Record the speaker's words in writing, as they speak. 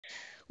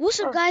What's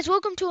up, guys?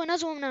 Welcome to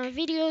another one of my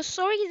videos.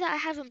 Sorry that I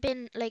haven't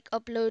been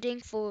uploading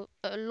for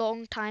a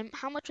long time.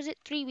 How much was it?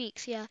 3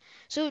 weeks, yeah.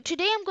 So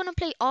today I'm gonna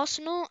play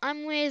Arsenal.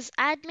 I'm with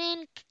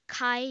admin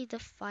Kai, the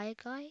fire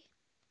guy.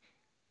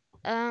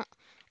 Uh,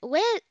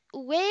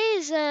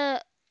 where's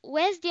the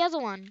other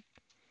one?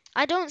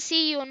 I don't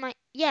see you on my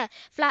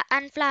Flat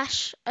and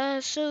Flash.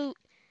 So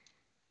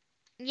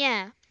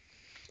yeah,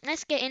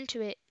 let's get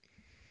into it.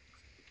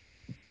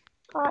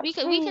 Alright, We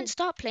can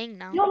start playing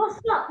now. Yo, what's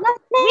up? Let's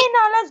play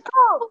now. Let's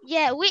go.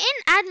 Yeah, we're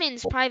in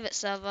admin's private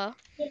server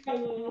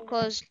Yeah.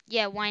 because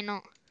why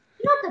not?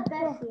 Not the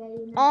best,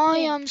 yeah, I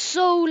am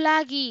so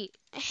laggy.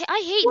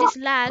 I hate this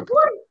lag.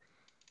 What?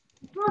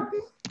 Bro,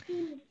 this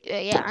team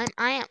Yeah,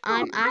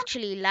 I'm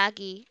actually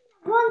laggy.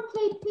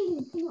 1K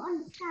ping. Can you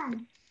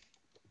understand?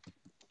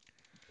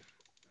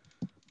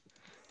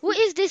 What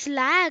is this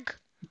lag?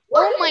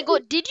 What Oh my is it?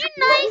 god, did you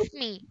What is knife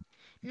me?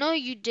 No,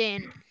 you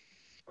didn't.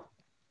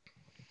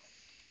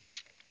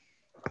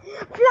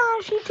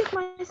 Flash, he took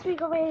my streak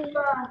away.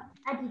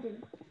 I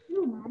didn't.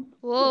 You, man.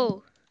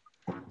 Whoa.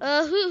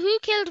 Who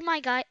killed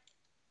my guy?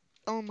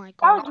 Oh my That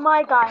god. was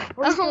my guy.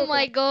 What are you Oh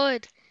my talking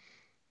god.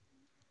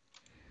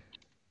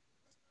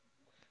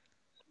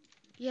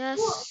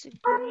 Yes,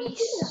 Greece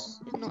is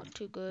not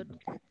too good.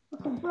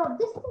 Bro,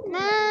 this thing is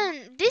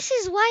Man, this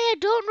is why I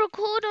don't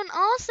record on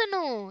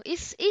Arsenal.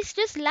 It's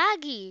just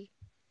laggy.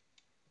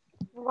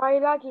 Why are you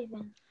laggy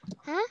then?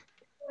 Huh?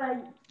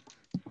 like,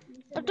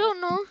 I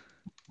don't know.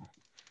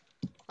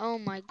 Oh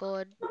my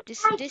god.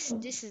 This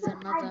is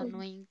another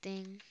annoying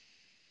thing.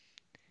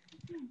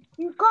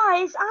 You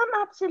guys,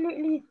 I'm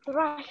absolutely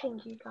thrashing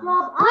you guys.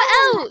 Rob,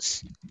 What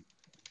else?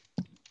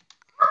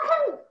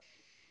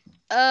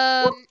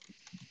 Um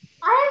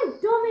I am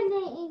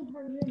dominating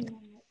her room.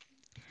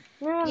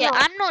 No, yeah,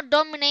 I'm not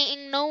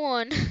dominating no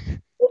one.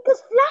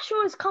 Because Flash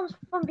always comes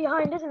from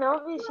behind, isn't it?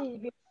 Obviously,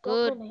 he's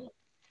Good, dominating.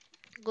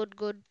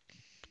 good.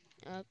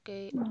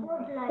 Okay.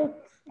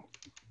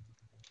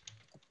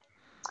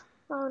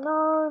 Oh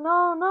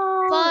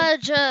no.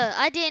 Fudge,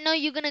 I didn't know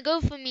you were gonna go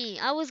for me.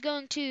 I was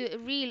going to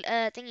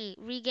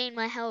regain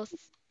my health.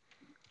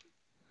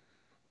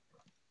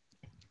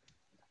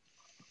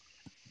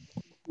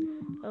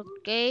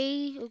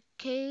 Okay,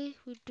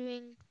 we're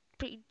doing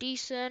pretty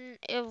decent.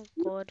 Oh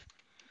god.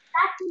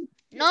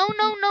 No,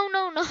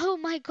 oh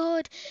my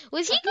god.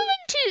 Was he going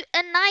to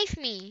knife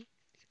me?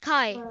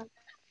 Kai.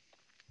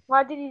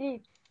 Why did he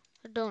leave?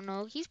 I don't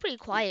know. He's pretty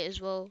quiet as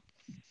well.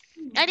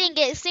 I didn't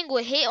get a single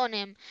hit on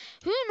him.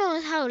 Who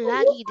knows how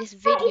laggy this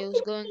video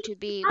is going to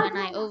be when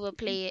I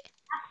overplay it?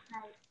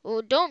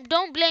 Oh, don't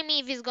blame me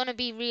if it's gonna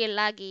be real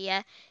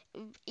laggy,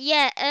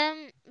 yeah.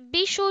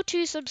 Be sure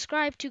to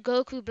subscribe to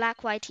Goku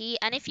Black YT,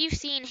 and if you've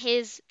seen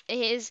his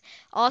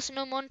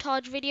Arsenal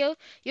montage video,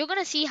 you're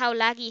gonna see how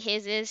laggy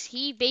his is.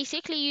 He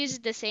basically uses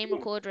the same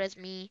recorder as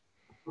me.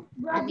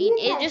 I mean,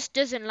 it just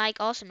doesn't like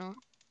Arsenal.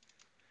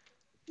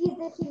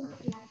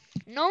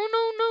 No.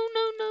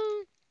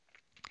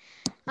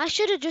 I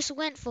should have just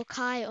went for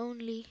Kai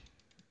only.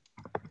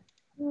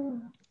 I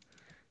knew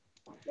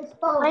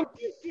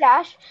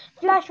Flash.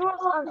 Flash was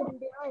comes from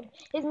behind.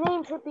 His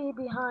name should be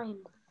behind.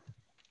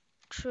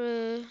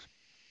 True.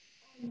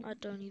 I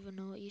don't even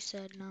know what you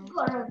said now.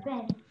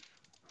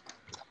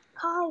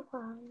 Kai,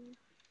 fine.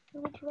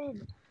 Which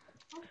win?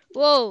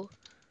 Whoa.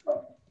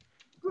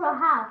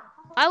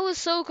 I was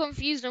so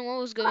confused on what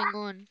was going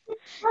on.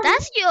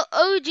 That's your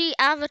OG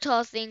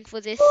avatar thing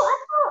for this.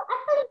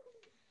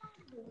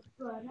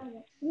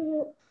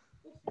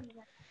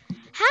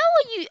 How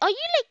are you? Are you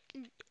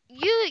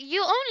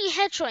you're only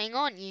headshotting,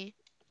 aren't you?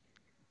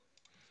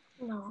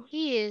 No.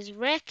 He is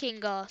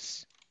wrecking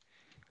us.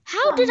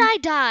 How did I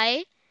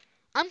die?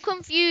 I'm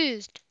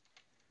confused.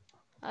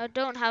 I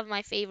don't have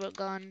my favorite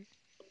gun.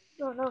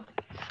 No.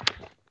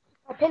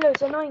 My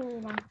pillow's annoying me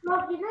now.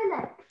 Rob, you know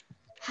that?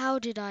 How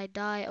did I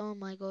die? Oh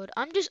my god.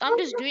 I'm just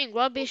doing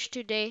rubbish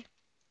today.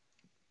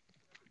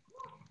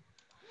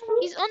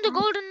 He's on the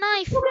golden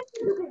knife.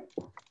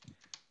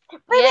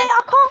 Wait, Yeah.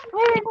 I can't.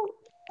 Wait,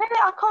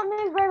 I can't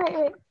move.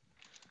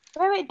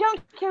 Wait,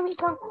 don't kill me,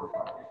 come.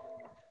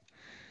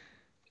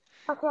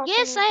 Okay,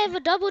 Yes, I have a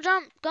double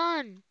jump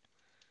gun.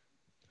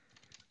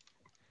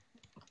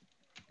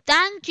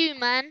 Thank you,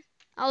 man.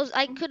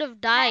 I could have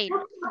died.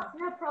 No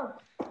problem.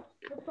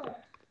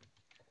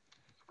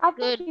 I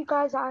Good. think you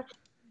guys are actually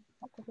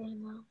at the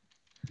game now.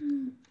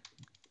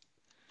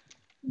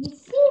 You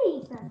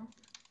serious?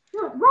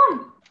 No,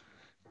 run!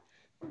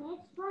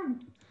 Let's run.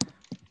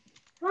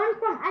 Run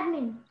from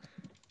admin.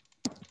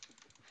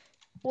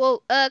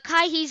 Whoa,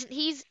 Kai, he's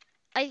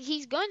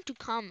going to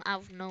come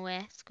out of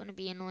nowhere. It's gonna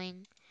be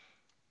annoying.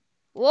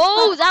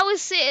 Whoa, that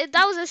was sick.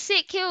 That was a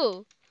sick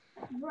kill.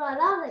 Bro, that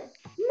was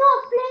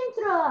no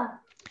flamethrower.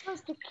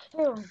 What's the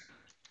kill?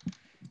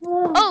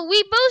 Oh,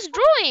 we both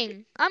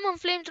drawing. I'm on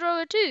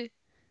flamethrower too.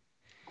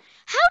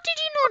 How did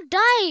you not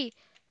die?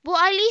 Well,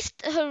 at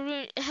least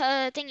her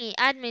thingy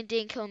admin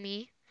didn't kill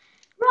me.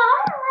 Bro,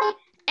 I don't like.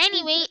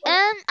 Anyway,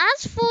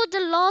 as for the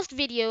last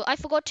video, I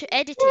forgot to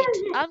edit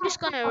it. I'm just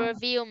gonna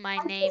reveal my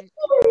name.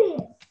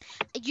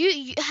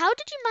 How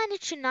did you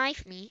manage to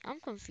knife me? I'm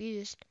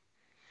confused.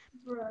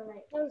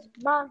 Those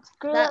Max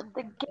great That at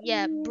the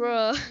yeah, game.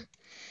 bro.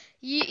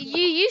 You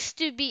used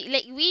to be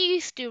like we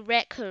used to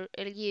wreck her,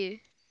 you.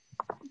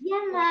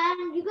 Yeah,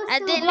 man, you got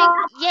And so then good. like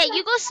yeah,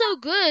 you got so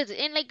good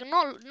in like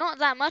not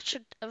that much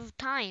of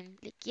time.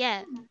 Like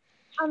yeah.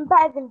 I'm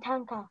better than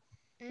Tanker.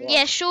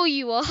 Yeah, sure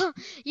you are.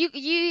 You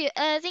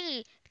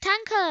thingy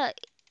Tanker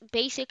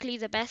basically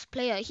the best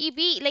player. He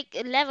beat like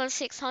level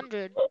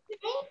 600. Bro,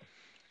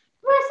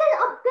 it says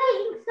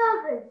updating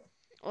servers.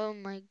 Oh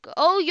my god.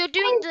 Oh, Guys, you're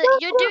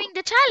doing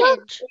the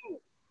challenge.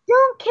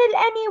 don't kill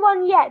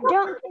anyone yet.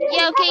 Don't kill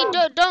Yeah, okay,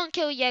 anyone. don't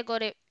kill. Yeah,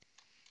 got it.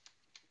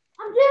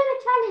 I'm doing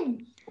a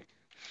challenge.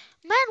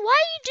 Man, why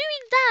are you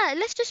doing that?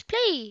 Let's just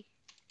play.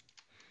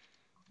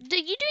 You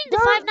doing the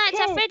Five Don't Nights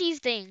at kill. Freddy's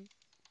thing.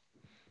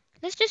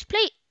 Let's just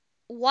play.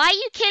 Why are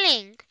you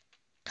killing?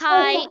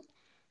 Kai,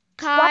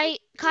 Why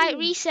Kai,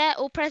 reset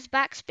or press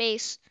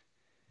backspace.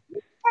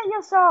 reset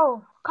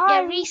yourself? Yeah,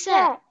 Kai,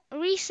 reset,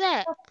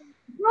 reset. reset.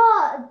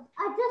 Bro,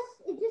 it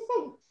just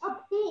said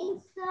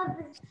updating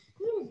servers.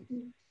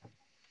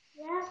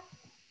 Yeah.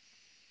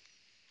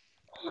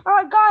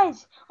 Alright,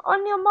 guys,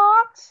 on your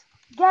marks,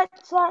 get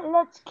set,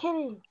 let's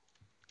kill.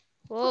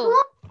 Whoa.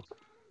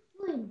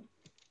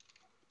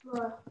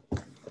 Bro.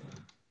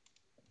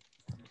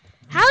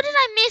 How did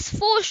I miss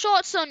 4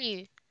 shots on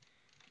you?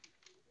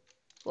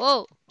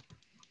 Whoa.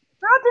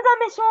 How did I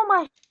miss all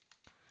my?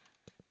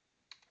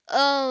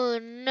 Oh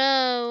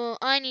no,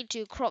 I need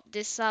to crop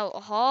this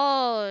out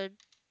hard.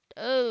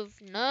 Oh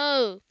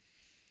no.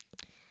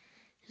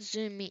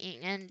 Zoom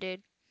meeting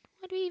ended.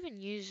 Why do we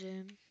even use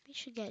Zoom? We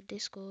should get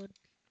Discord.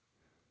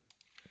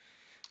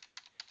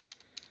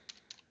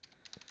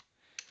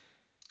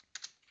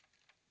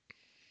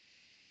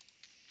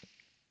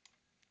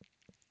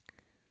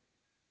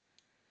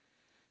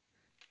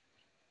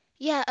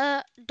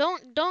 Yeah,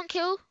 don't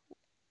kill.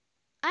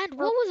 And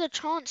what was the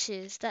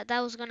chances that that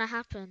was gonna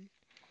happen?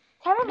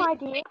 Tell him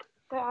ID.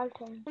 But I'll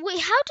tell him. Wait,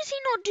 how does he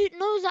not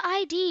know the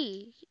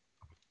ID?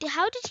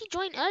 How did he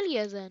join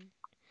earlier then?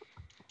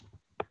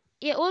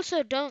 Yeah,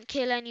 also don't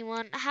kill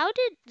anyone. How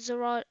did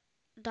Zara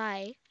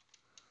die?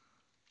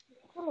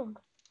 Kill him.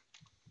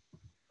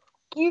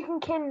 You can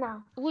kill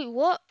now. Wait,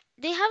 what?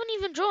 They haven't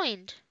even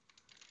joined.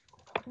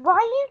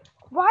 Why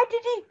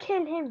did he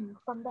kill him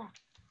from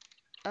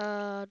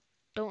there?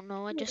 Don't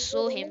know. I just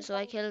saw him, so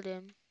I killed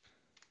him.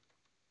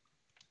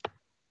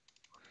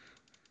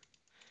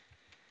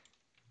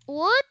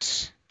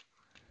 What?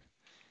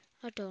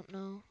 I don't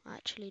know. I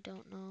actually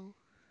don't know.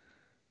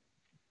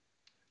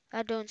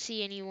 I don't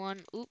see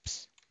anyone.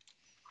 Oops.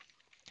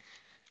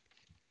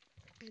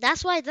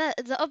 That's why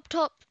the up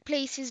top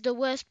place is the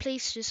worst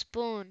place to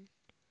spawn.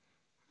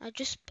 I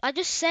just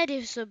said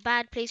it's a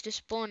bad place to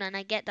spawn and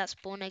I get that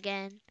spawn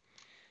again.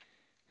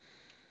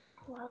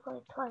 Oh, I got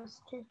it twice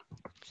too.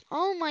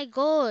 Oh my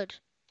god.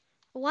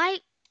 Why?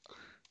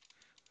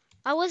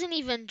 I wasn't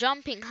even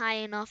jumping high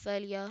enough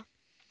earlier.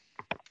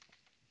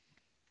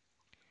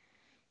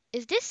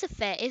 Is this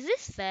fair? Is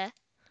this fair?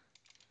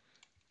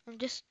 I'm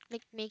just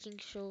like making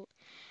sure.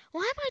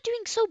 Why am I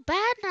doing so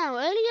bad now?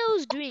 Earlier I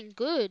was doing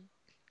good.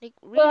 Like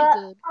really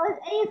good. I was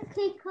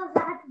AFK because I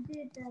had to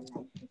do the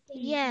thing.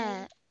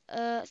 Yeah.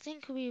 I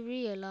think we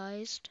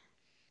realized.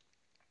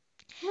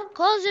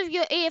 Cause of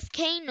your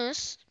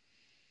AFKness,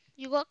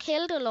 you got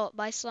killed a lot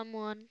by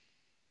someone.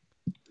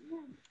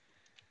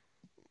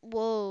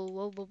 Whoa,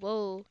 whoa, whoa,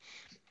 whoa.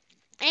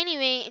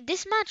 Anyway,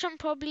 this match I'm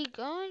probably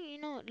going, you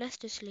know, let's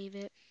just leave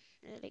it.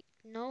 Like,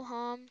 no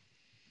harm.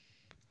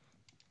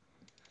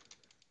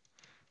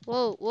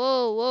 Whoa,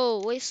 whoa, whoa,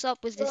 what's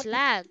up with this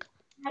lag?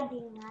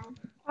 Lagging, man.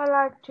 I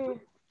like to.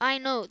 I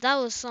know, that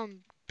was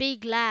some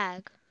big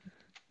lag.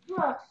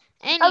 Bro.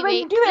 Anyway, When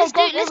you do it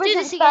again, let's it do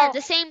wasn't this again, fair.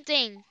 the same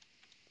thing.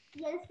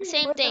 Yeah, let's do It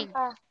Same it. wasn't thing.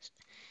 fair.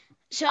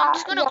 So I'm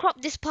just gonna Yeah.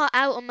 crop this part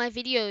out on my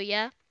video,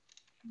 yeah?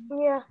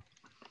 Yeah.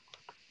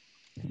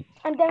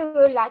 And then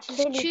we'll like Just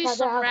kill each choose other.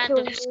 some I'll kill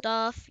random you.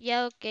 stuff.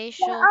 Yeah, okay, Yeah,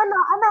 sure. I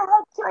know. And I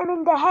headshot him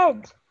in the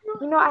head.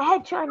 You know, I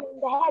headshot him in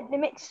the head. It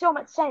makes so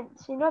much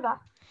sense. You know that.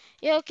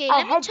 Yeah, okay, I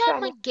let me turn headshot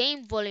my him.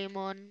 game volume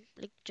on,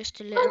 like just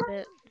a little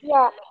bit.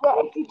 Yeah.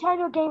 If you turn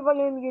your game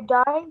volume, you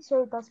die.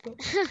 So that's good.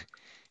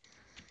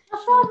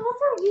 What's Sure.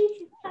 our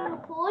YouTube channel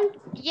called?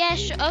 Yeah,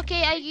 sure.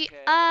 Okay,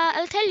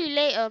 I'll tell you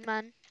later,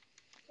 man.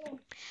 Hurry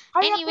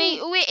up, Anyway,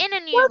 please. we're in a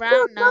No new kill,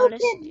 round now. no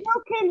Let's. kill,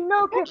 no kill,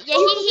 no kill. Yeah,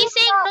 You can he's kill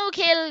saying now. no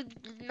kill,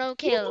 no You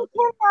kill. can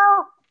kill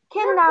now.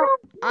 Kill now.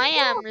 I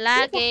am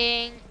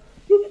lagging.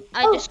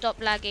 I just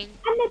stopped lagging.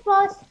 I'm the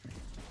boss.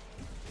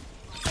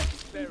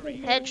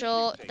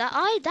 Headshot.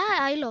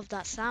 I love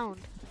that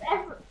sound.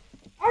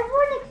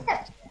 Everyone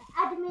except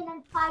admin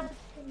and Kai.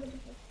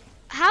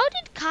 How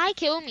did Kai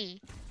kill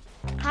me?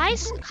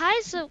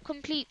 Kai's a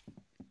complete,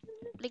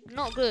 like,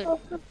 not good.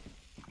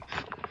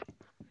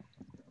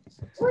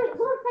 Wait,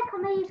 one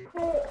second, I used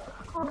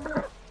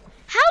to.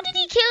 How did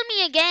he kill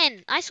me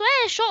again? I swear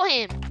I shot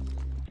him.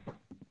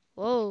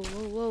 Whoa,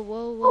 whoa, whoa,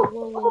 whoa, whoa,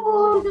 whoa,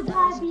 whoa, whoa. That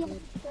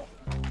wasn't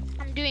good.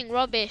 I'm doing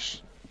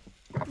rubbish.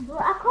 Bro,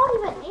 I can't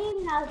even aim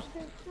now.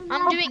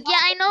 I'm doing. Yeah,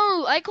 I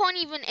know. I can't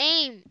even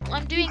aim.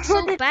 I'm doing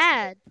so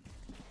bad.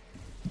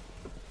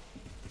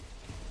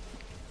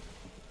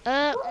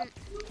 Lagging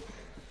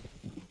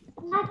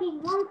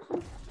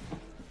monkey.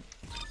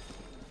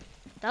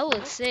 That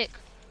was sick.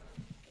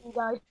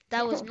 Guys.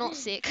 That was not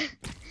sick.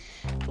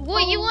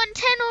 What, you won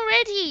 10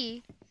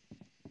 already?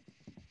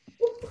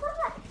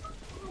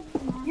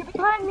 You're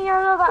behind me,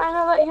 I know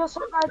that, you're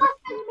so bad.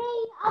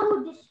 I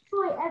will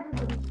destroy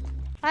everybody.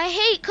 I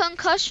hate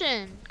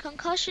concussion.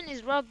 Concussion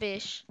is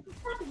rubbish.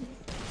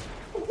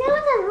 If there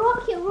was a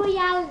Rocket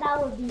Royale,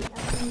 that would be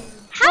amazing.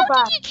 How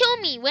did you kill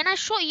me when I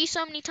shot you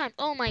so many times?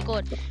 Oh my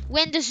god.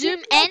 When the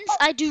zoom ends,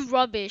 I do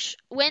rubbish.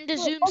 When the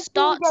zoom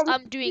starts,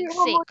 I'm doing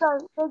sick.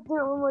 Let's do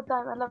it one more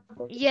time. I love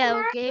this.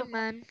 Yeah, okay,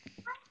 man.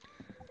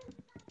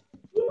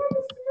 You know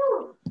the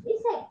snow?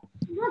 It's like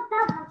not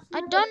that much snow.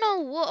 I don't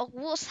know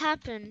what's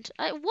happened.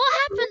 What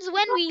happens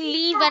when we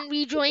leave and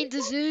rejoin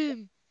the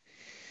Zoom?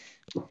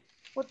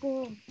 What do you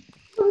mean?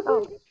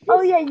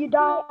 Oh yeah, you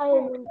die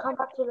and then come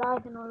back to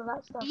life and all of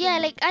that stuff. Yeah,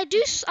 like I'd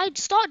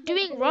start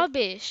doing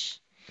rubbish.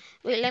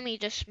 Wait, let me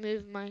just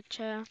move my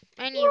chair.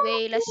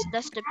 Anyway,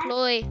 let's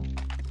deploy.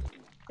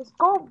 Let's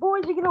go,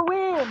 boys. We're gonna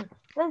win.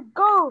 Let's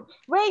go.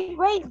 Wait,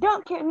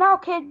 don't kill now,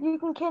 kid. You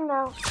can kill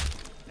now.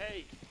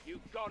 Hey,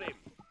 you got him.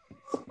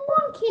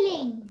 Spawn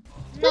killing.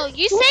 No,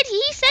 he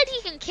said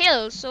he can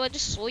kill, so I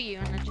just saw you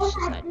and I just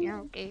decided, yeah,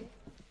 okay.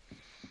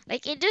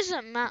 Like it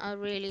doesn't matter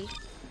really.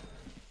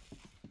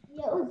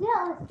 Yeah, was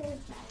there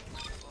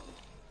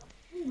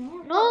a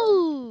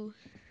No.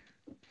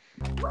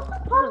 What's the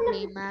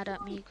Probably problem? mad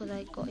at me because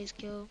I got his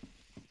kill.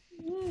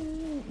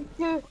 Dude,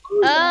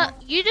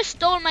 You just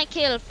stole my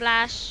kill,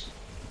 Flash.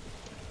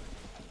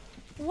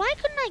 Why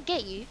couldn't I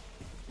get you?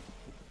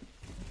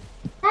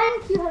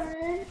 Thank you,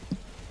 Harun.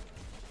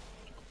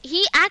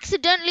 He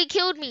accidentally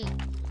killed me.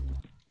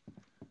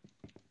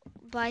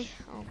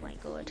 Oh my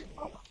god.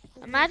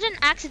 Imagine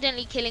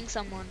accidentally killing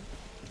someone.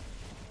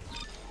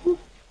 You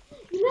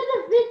know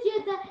the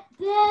video that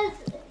there's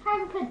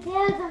tanker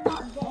dares or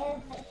not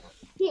dares? Like,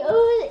 he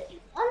always,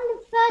 on the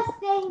first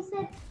day he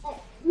said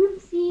like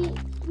oopsie,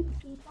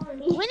 sorry.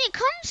 When it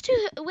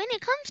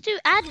comes to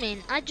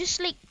admin,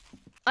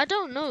 I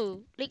don't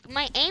know. Like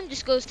my aim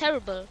just goes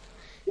terrible.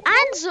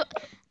 And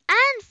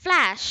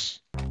Flash.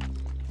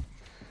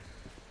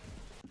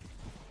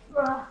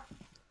 Bruh.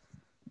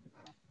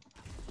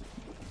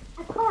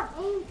 I can't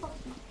aim for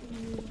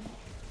something.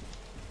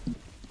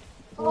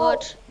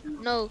 What?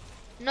 No.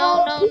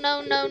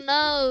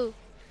 No.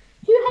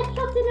 2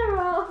 headshots in a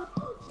row.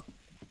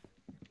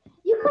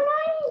 You can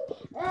only,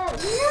 you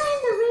know in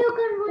the real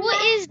gun royale. What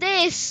is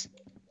this?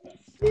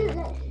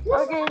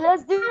 okay,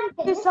 let's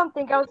do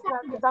something else now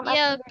because I'm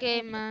Yeah, actually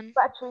okay, man.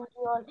 battery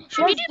on.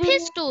 Should we Let's do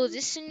pistols?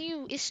 It's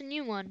a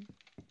new one.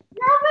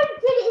 Never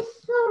did it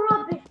so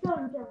rubbish,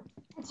 don't you?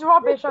 It's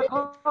rubbish. I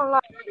can't lie.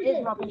 It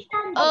is rubbish.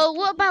 Oh,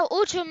 what about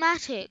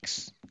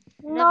automatics?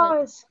 No,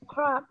 it's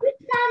crap.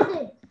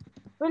 Standard.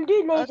 We'll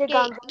do laser Okay.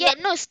 guns. Yeah,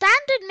 no,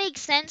 standard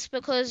makes sense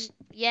because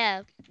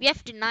yeah, we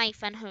have to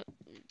knife and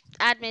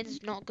admin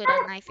is not good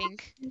at knifing.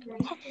 Who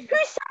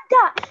said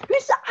that? Who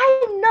said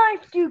I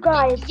knifed you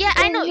guys? Yeah,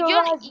 I in know.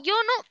 your eyes?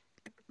 You're not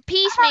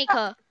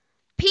Peacemaker.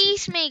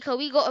 Peacemaker,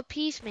 we got a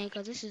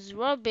Peacemaker. This is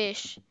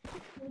rubbish.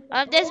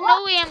 There's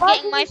no way I'm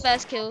getting my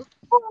first kill.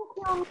 Spawn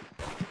kill me.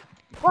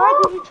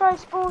 Why did you try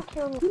spawn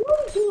kill me?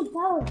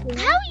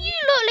 How you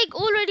look like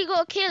already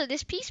got a kill?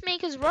 This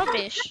Peacemaker's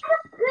rubbish.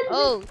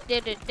 Oh,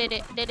 did it.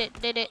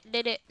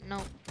 No,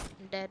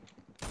 I'm dead.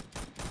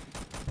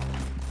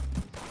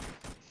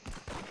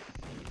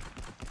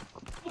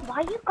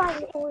 Why you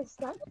guys always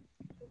like?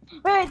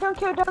 Wait, don't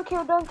kill. You can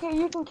kill.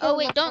 Oh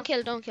wait, now. don't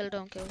kill.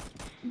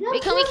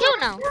 Wait, can we kill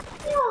now?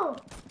 No,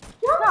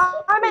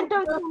 I meant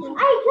don't kill.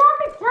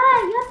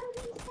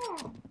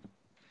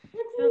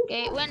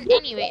 Okay,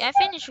 anyway, I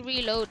finished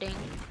reloading.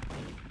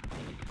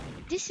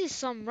 This is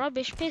some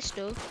rubbish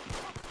pistol.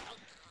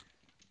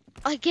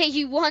 I get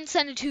you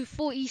 172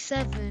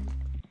 47.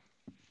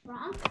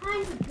 I'm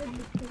kind of good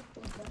with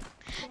pistols.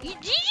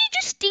 Did you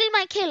just steal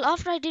my kill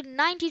after I did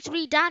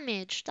 93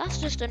 damage? That's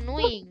just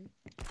annoying.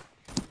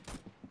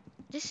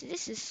 This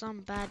is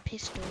some bad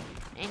pistol.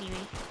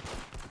 Anyway.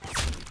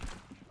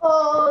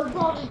 Oh,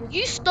 God.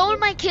 You stole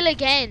my kill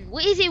again.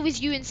 What is it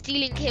with you and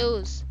stealing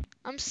kills?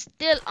 I'm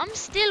still on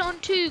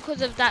 2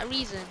 because of that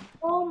reason.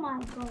 Oh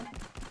my God.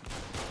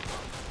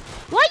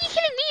 Why are you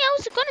killing me? I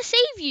was gonna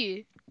save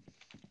you.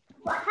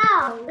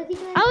 How?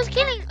 I was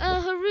killing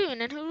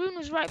Haroon and Haroon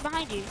was right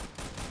behind you.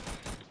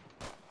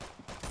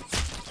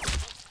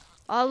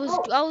 I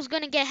was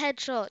gonna get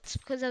headshots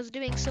because I was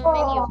doing so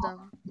many of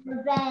them.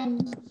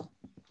 Revenge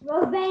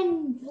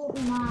will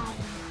be mine.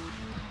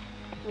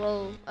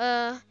 Whoa.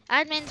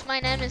 Admin's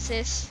my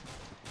nemesis.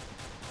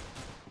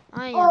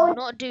 I am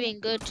not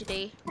doing good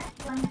today.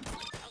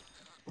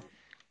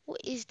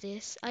 What is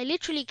this? I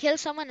literally kill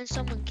someone and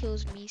someone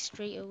kills me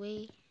straight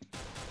away.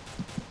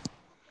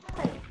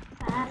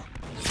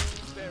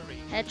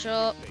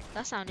 Headshot.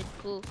 That sounded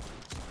cool.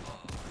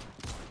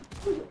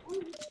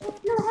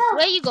 No help.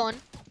 Where you going?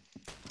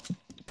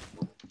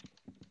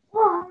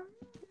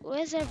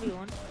 Where's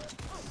everyone?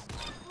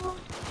 Oh,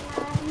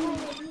 yeah, I know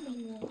what you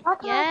mean. How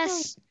can I kill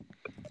Yes.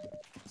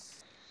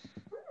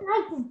 I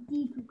like this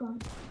deep gun.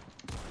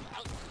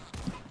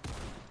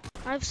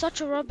 I have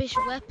such a rubbish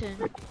weapon.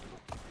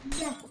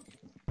 Yeah.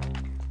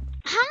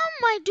 How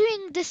am I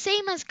doing the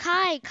same as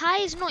Kai? Kai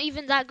is not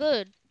even that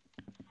good.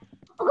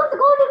 I got the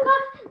golden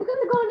gun. I got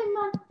the golden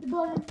gun. The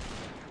golden.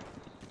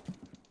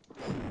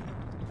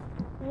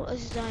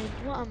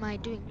 What am I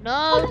doing?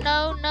 No,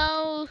 no,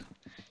 no.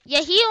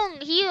 Yeah,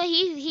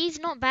 he's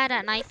not bad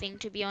at knifing,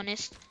 to be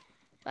honest.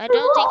 But I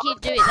don't think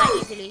he'd do it that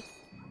easily.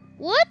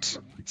 What?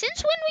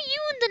 Since when were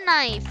you on the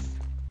knife?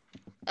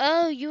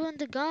 Oh, you on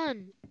the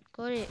gun.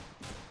 Got it.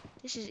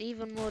 This is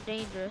even more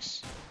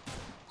dangerous.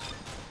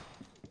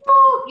 No,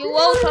 You're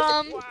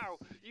welcome. Wow,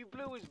 you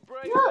blew his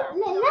brains No, out.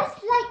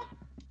 let's like.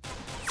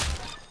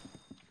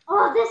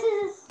 Oh, this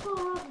is so.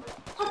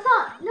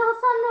 Hassan,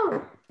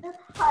 no. Let's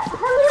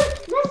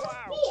just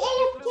be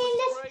AFK.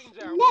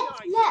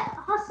 Let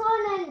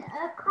Hassan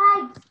and Kai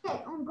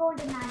get on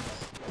golden eye.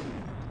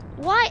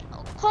 Why?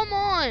 Oh, come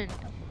on.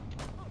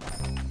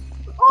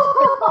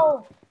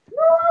 Oh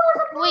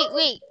no!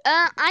 Wait.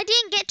 I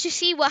didn't get to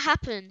see what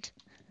happened.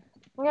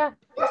 Yeah,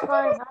 it's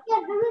fine.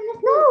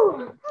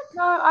 No.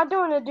 No, I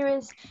don't want to do it.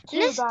 It's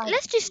too bad.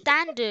 Let's do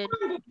standard.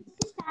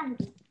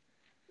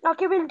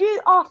 Okay, we'll do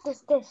it after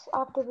this.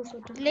 After this,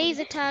 we'll do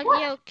Laser tag.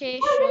 Yeah, okay,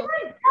 Oh, sure.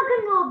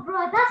 Juggernaut,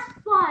 bro. That's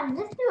fun.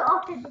 Let's do it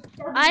after this.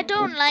 Juggernaut. I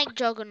don't like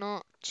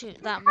Juggernaut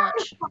that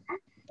much.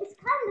 It's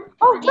kind of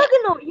Oh, fun.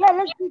 Juggernaut. Yeah,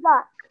 let's do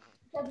that.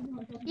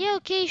 Juggernaut. Yeah,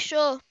 okay,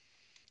 sure.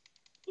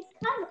 It's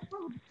kind of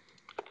fun.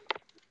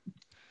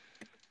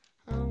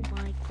 Oh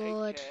my Take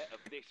god. care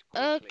of this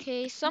quickly.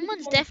 Okay,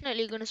 someone's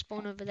definitely gonna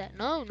spawn over there.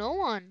 No, no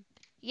one.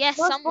 Yes,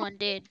 What's someone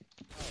did.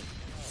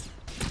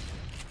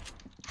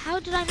 How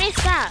did I miss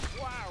that?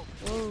 Wow,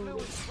 you Whoa. blew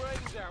his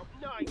brains out.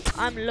 Nice.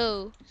 I'm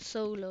low.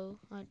 So low.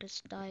 I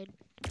just died.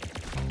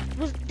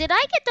 Did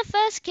I get the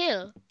first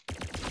kill?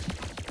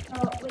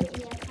 Oh, wait,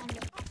 yeah, kind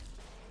of.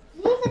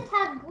 Laser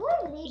tag,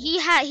 good. He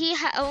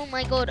had, oh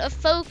my god, a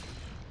folk.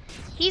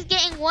 He's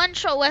getting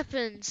one-shot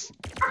weapons.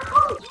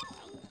 I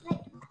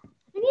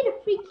need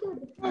a free kill.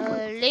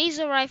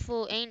 Laser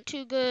rifle ain't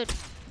too good.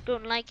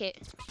 Don't like it.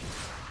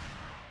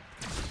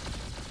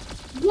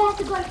 Yes,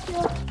 I got a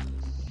kill.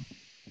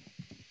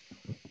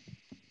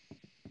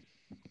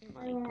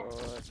 Oh my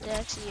god,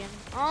 that's him.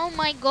 Oh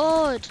my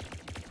god.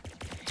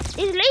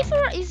 Is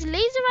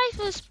laser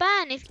rifle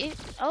span?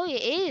 If oh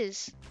it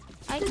is.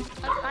 I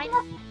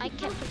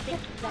kept thinking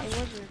that it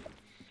wasn't.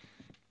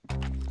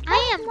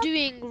 I am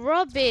doing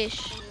rubbish.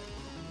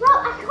 Bro,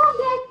 I can't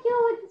get a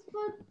kill with this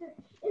monster.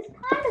 It's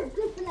kind of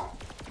good, but like,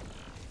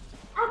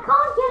 I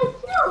can't get a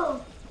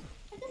kill.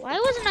 Why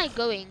wasn't I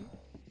going?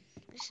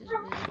 This is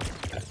weird.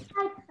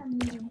 Type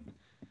something.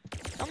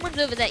 Someone's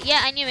over there.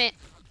 Yeah, I knew it.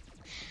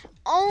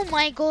 Oh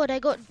my god, I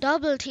got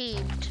double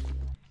teamed.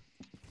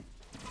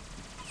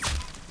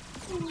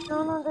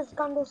 No, this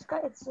gun,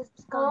 it's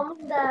just gun.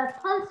 The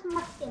pulse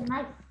must get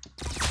nice.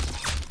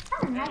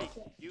 I don't like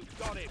it. You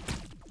got him.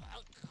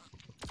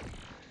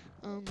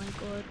 Oh my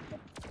god.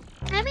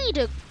 I made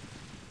a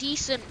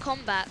decent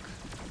comeback.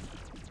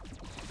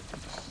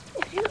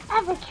 If you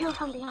ever kill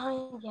from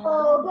behind, yeah.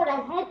 Oh, got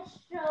a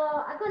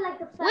headshot. I got like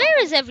the first.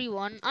 Where is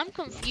everyone? I'm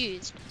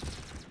confused.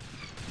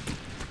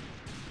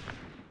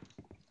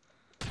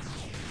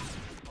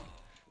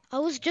 I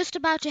was just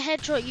about to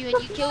headshot you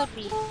and you killed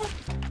me.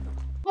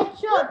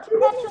 Headshot. Two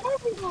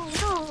headshots.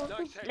 No.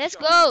 Nice headshot. Let's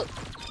go.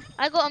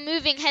 I got a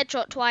moving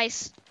headshot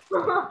twice.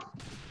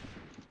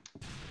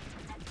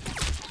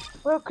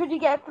 Well, could you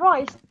get it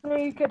thrice? No,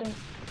 you couldn't.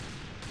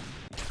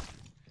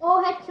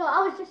 Oh, headshot.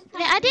 I was just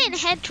trying I didn't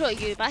headshot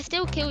you, but I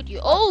still killed you.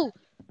 Oh,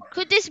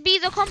 could this be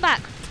the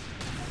comeback?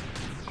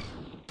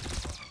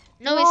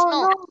 No, it's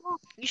not. No.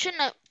 You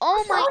shouldn't have.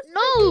 Oh my,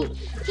 no.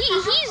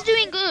 He's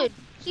doing good.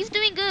 He's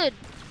doing good.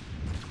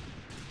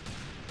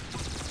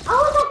 I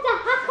was like the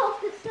hacker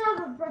of the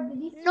server, bro.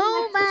 Did you see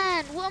No, my-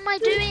 man. What am I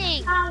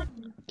doing? How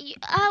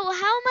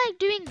am I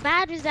doing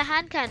bad with the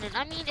hand cannon?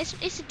 I mean,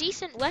 it's a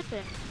decent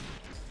weapon.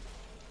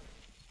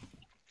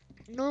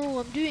 No,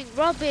 I'm doing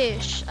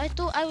rubbish. I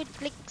thought I would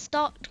like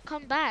start to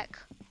come back.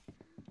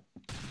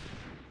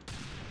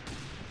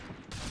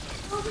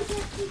 Oh, we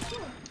get two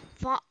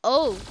kills.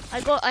 Oh,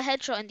 I got a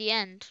headshot in the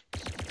end.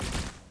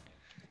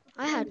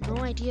 I had no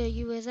idea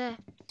you were there.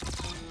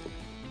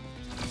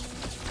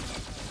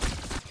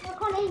 I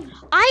can't aim.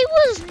 I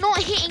was not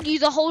hitting you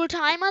the whole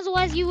time,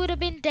 otherwise you would have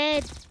been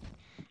dead.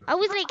 I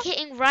was like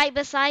hitting right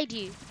beside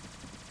you.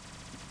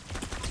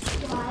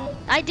 Why?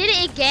 I did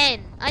it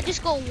again. I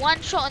just got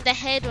one shot on the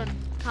head on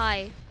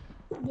Kai.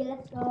 Yeah,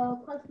 let's go.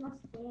 Pulse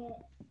must get.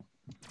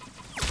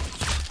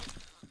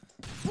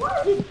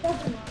 What is this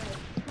juggernaut?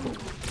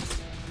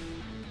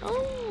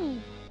 Oh,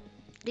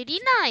 did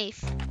he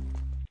knife?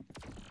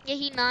 Yeah,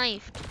 he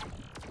knifed.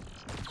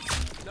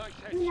 Nice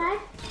You headshot. know?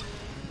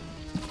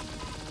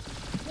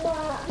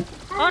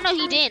 Oh no,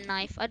 he didn't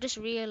knife. I just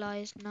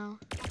realized now.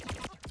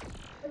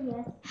 Oh,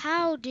 yes.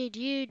 How did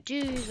you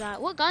do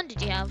that? What gun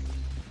did you have?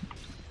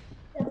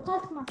 The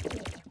Postmaster.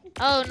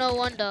 Oh, no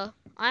wonder.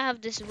 I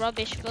have this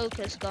rubbish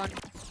focus gun.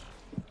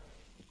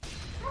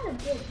 Kind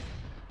of good.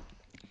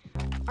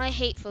 I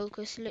hate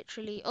focus,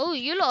 literally. Oh,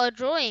 you lot are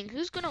drawing.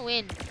 Who's gonna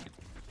win?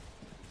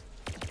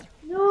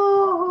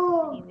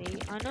 No. Anyway,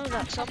 I know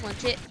that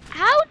someone's it.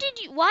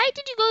 Why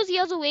did you go the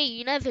other way?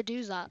 You never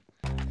do that.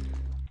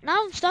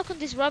 Now I'm stuck on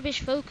this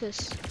rubbish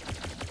focus.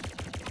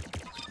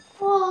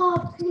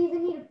 Oh, please, I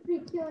need a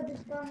free kill. This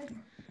gun is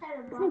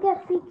terrible. Can I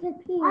get free kill,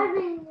 please? I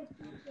really need a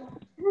free kill.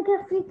 Can I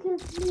get free kill,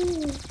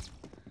 please?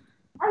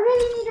 I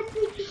really need a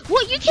free kill.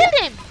 What? You killed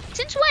him?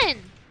 Since when?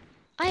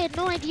 I had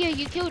no idea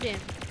you killed him.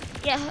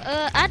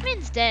 Yeah,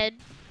 admin's dead.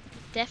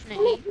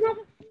 Definitely. Can I get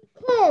a free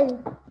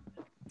kill?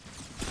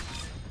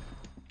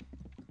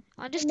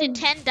 I just did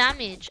 10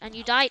 damage and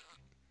you died.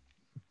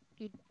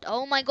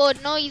 Oh my god,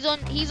 no, he's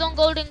on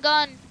golden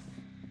gun.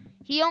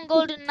 He on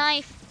golden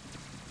knife.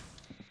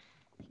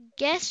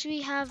 Guess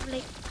we have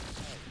like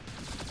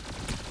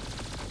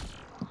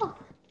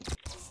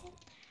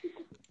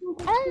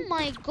oh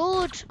my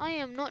god, I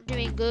am not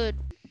doing good.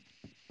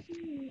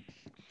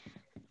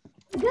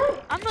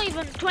 I'm not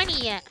even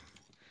 20 yet.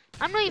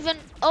 I'm not even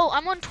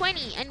I'm on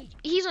 20 and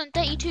he's on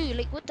 32.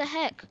 Like what the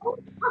heck?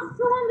 I'm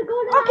still on the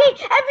golden.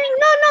 Okay,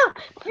 no.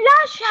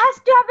 Flash has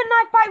to have a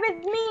knife fight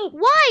with me.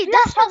 Why?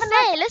 Let's That's not have a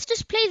knife- fair. Let's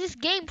just play this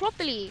game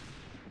properly.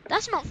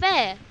 That's not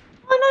fair.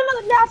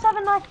 No, let's have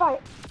a knife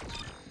fight.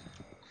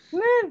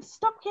 Move,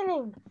 stop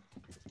killing.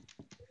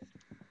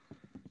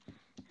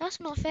 That's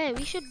not fair.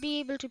 We should be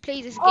able to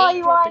play this Oh, game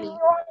you properly. won.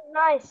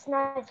 Nice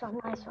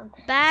one.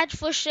 Badge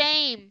for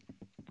shame.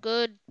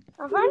 Good.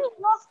 I've only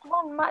lost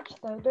one match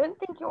though. Don't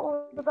think you're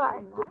all that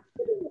in that.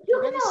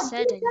 You never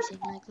said anything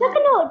like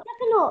that.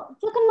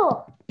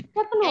 Juggernaut.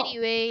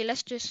 Anyway,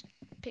 let's just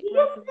pick You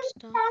random just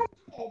stuff.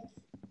 started.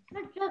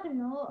 Not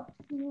Juggernaut.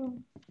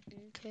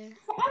 Okay.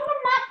 So end the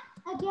match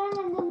again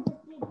and then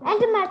just end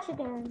the match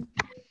again.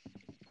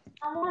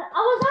 I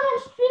was on a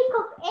streak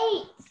of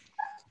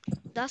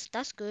 8.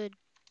 That's good.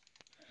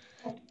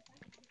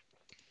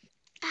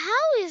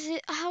 How is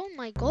it? Oh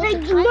my god, Wait,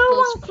 the time no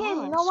goes one can.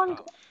 fast. No one.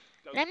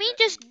 Let me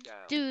just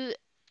do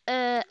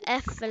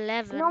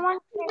F11. No one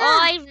can. Oh,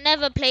 I've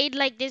never played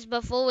like this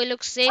before. It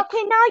looks sick.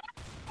 Okay, now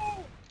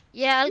you.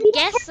 Yeah,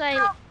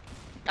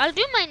 I'll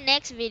do my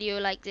next video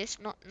like this.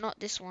 Not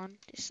this one.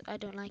 This I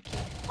don't like it.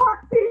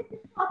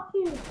 Fuck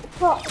you.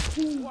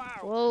 Wow.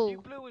 Whoa.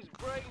 You blew his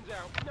brains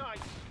out. Nice.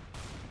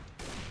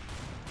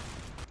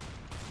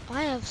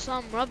 I have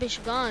some rubbish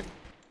gun.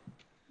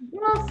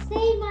 You're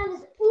same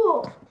as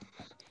ooh.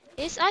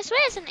 I swear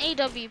it's an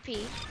AWP.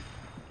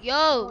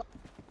 Yo.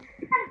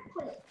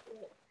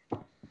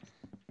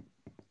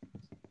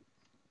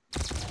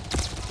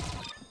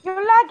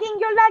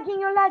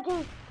 You're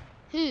lagging.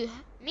 Who?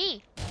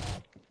 Me?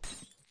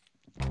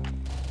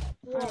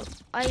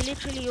 I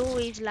literally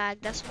always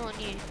lag. That's not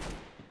new.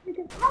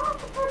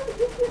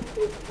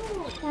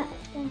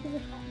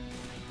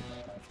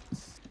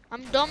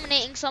 I'm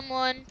dominating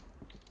someone.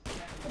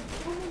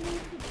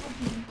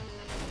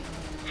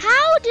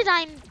 How did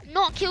I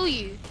not kill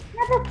you?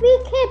 Never free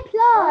kill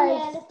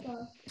plus.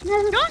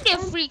 Don't get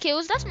free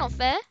kills. That's not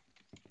fair.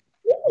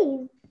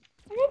 Please.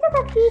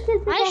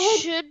 I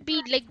should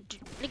be like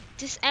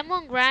this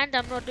M1 Grand.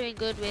 I'm not doing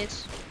good with.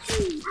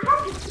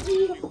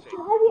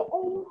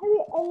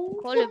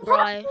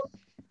 Colibri,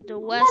 the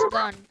worst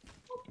gun.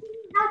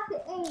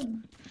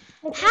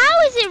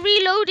 How is it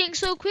reloading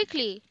so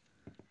quickly?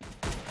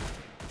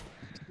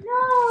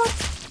 No.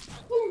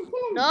 Kill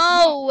him.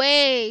 No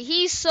way.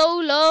 He's so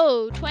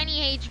low.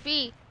 20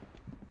 HP.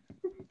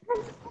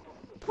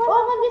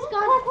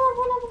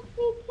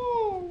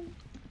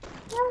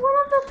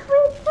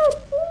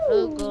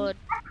 Oh god.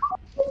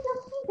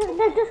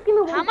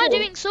 How am I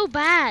doing so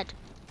bad?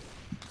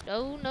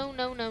 No.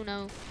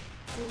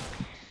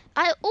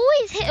 I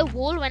always hit a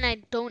wall when I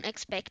don't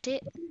expect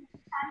it.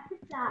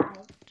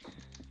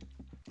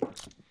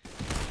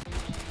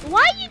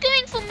 Why are you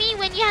going for me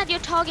when you had your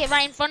target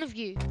right in front of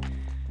you?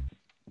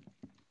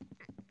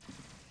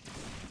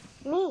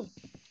 Me.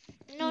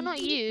 No,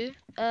 not you.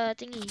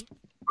 Thingy.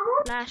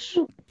 Flash.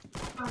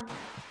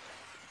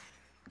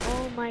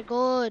 Oh my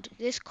god,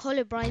 this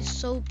Colibri is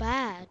so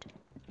bad.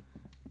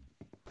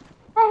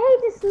 I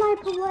hate the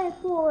sniper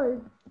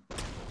rifle.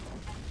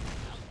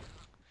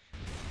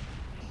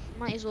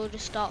 Might as well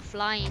just start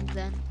flying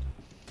then.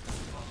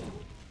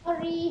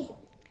 Sorry.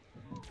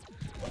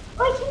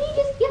 Wait, can you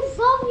just give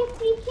Zombie a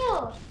free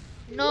kill?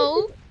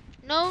 No,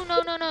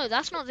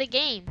 that's not the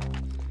game.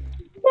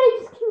 They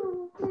just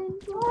kill him.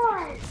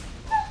 Why?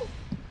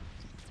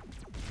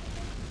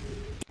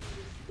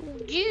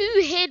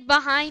 You hid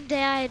behind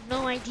there, I had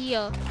no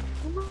idea.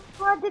 No,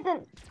 I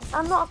didn't.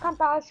 I'm not a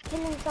camper. I was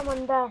killing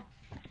someone there.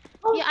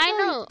 Oh, Yeah,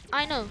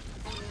 I know.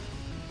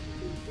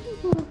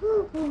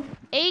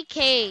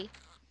 AK.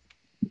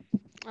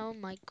 Oh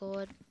my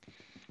god.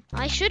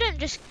 I shouldn't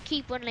just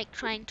keep on like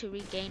trying to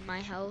regain my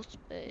health,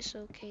 but it's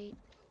okay.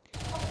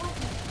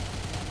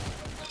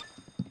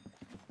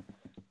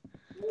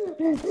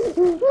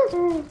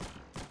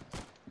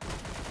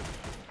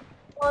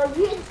 Oh,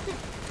 you instant.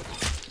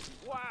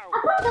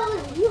 that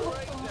was you.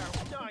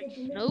 Brains out. Nice.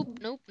 Nope,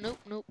 nope, nope,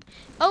 nope.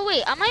 Oh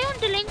wait, am I on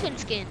delinquent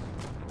skin?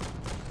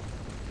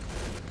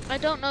 I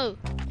don't know.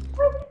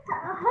 Wait,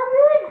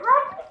 Harun, how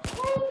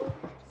do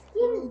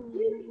you change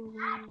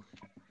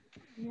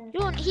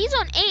skins? He's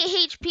on 8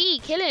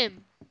 HP. Kill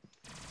him.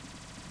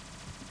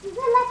 Is it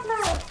like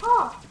my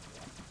top?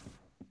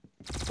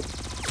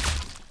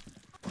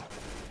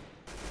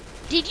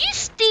 Did you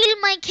steal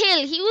my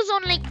kill? He was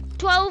on like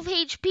 12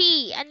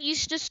 HP and you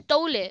just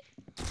stole it.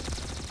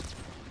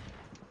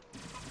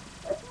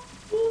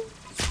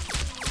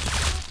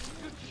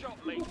 Good shot,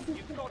 Lee. You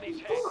got his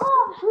head.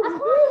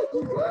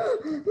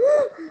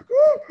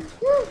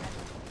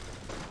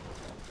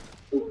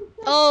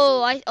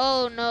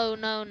 Oh no,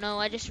 no, no.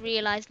 I just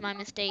realized my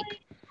mistake.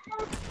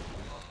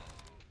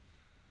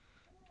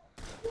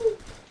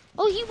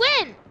 Oh, he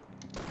went.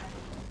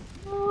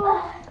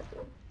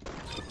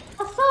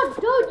 I saw,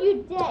 don't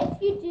you dare.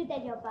 If you do,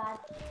 then you're bad.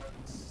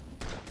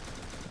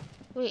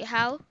 Wait,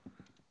 how?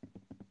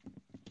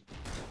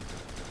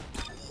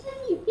 He's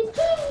killing you.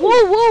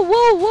 Whoa, whoa,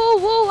 whoa, whoa,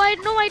 whoa. I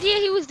had no idea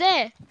he was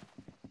there.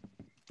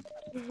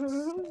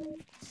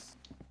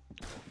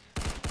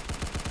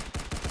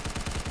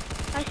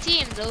 I see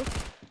him though.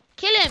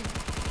 Kill him.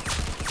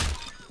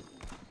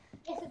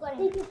 Yes, I got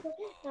him.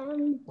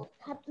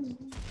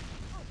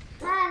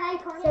 Now you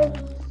can't.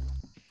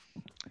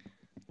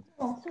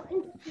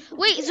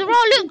 Wait, Zara,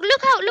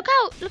 look out, look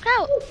out, look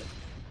out.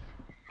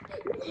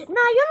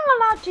 No, you're not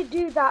allowed to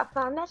do that,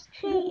 fam. That's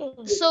cheating.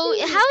 So,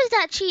 how is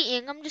that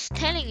cheating? I'm just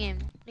telling him.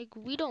 Like,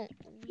 we don't.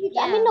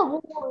 I'm in the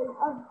wall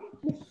of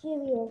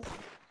mysterious.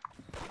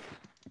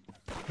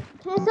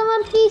 Can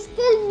someone please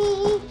kill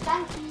me?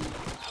 Thank you.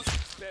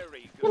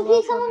 Very Can good.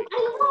 please someone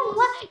kill me?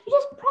 What? You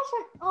just press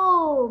it.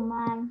 Oh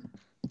man.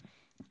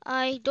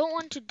 I don't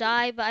want to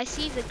die, but I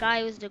see the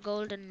guy with the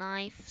golden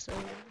knife, so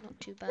not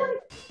too bad.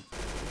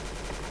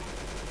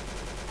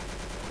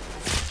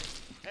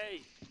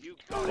 Hey, you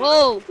got it.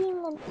 Whoa!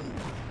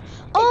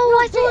 Oh,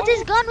 I thought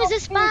this gun was a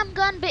spam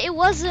gun, but it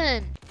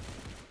wasn't.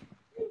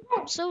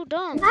 I'm so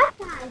dumb. That's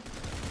nice.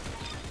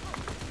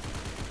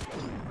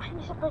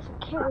 I'm supposed to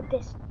kill with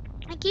this.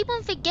 I keep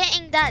on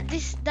forgetting that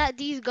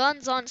these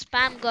guns aren't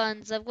spam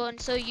guns. I've gotten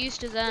so used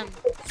to them.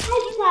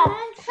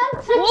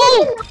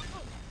 Whoa!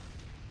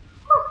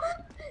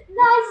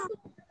 Nice.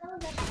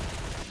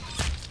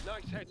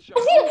 Nice headshot.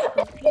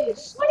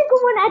 Confused. What go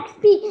 1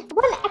 XP?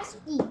 1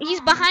 XP.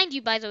 He's behind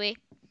you, by the way.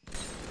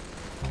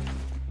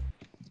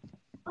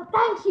 Oh,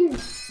 thank you.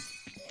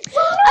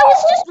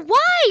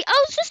 Why?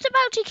 I was just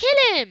about to kill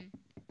him.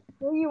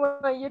 No, you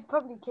won't. You'd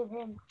probably kill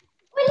him.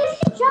 Wait, let's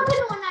do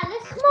Juggernaut now.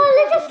 Come on,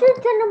 let's just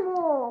shoot them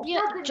more.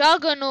 Yeah,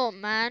 Juggernaut,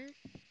 man.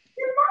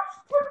 The match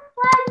took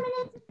 5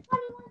 minutes and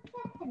 21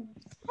 seconds.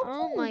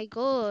 Oh my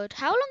god.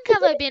 How long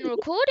have I been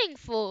recording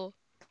for?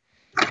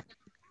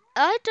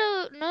 I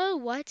don't know.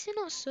 Why is it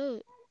not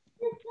so?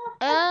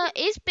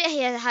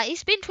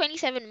 It's been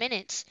 27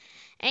 minutes.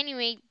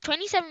 Anyway,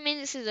 27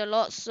 minutes is a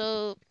lot,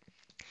 so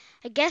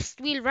I guess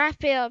we'll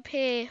wrap it up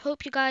here.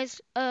 Hope you guys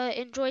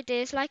enjoyed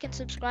this. Like and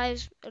subscribe.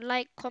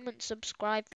 Like, comment, subscribe.